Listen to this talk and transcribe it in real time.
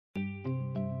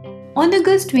On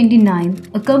August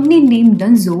 29, a company named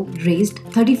Dunzo raised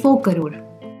 34 crore.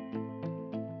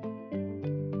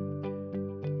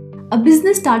 A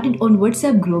business started on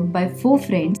WhatsApp group by 4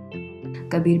 friends,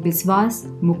 Kabir Biswas,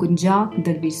 Mukund Jha,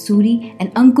 Darvish Suri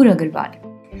and Ankur Agarwal.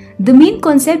 The main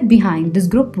concept behind this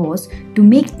group was to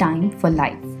make time for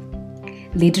life.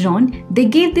 Later on, they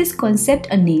gave this concept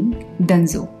a name,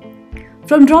 Dunzo.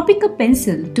 From dropping a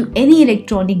pencil to any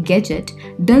electronic gadget,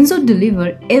 Dunzo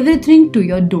delivered everything to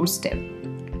your doorstep.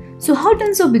 So how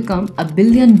Dunzo become a $1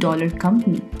 billion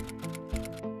company?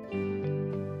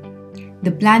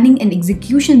 The planning and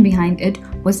execution behind it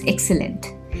was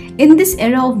excellent. In this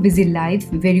era of busy life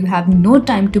where you have no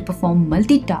time to perform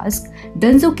multitask,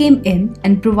 Dunzo came in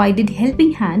and provided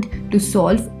helping hand to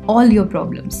solve all your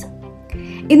problems.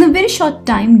 In a very short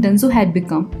time, Dunzo had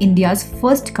become India's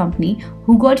first company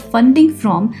who got funding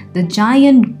from the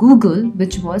giant Google,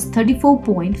 which was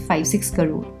 34.56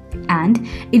 crore. And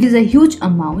it is a huge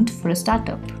amount for a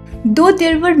startup. Though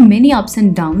there were many ups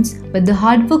and downs, but the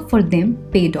hard work for them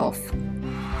paid off.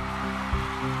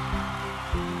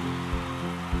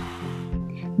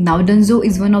 Now Dunzo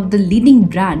is one of the leading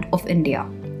brands of India,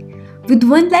 with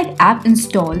 1 lakh app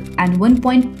installed and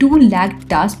 1.2 lakh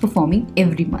tasks performing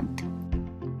every month.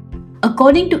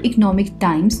 According to Economic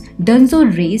Times,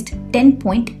 Dunzo raised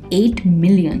 10.8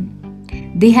 million.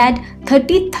 They had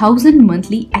 30,000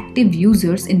 monthly active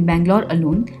users in Bangalore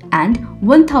alone and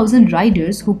 1,000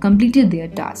 riders who completed their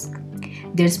task.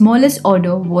 Their smallest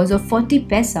order was of 40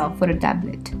 paisa for a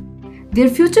tablet. Their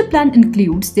future plan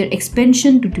includes their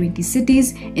expansion to 20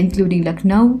 cities including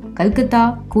Lucknow,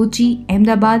 Kolkata, Kochi,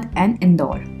 Ahmedabad and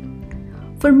Indore.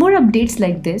 For more updates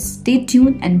like this, stay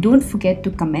tuned and don't forget to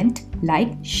comment,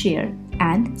 like, share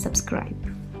and subscribe.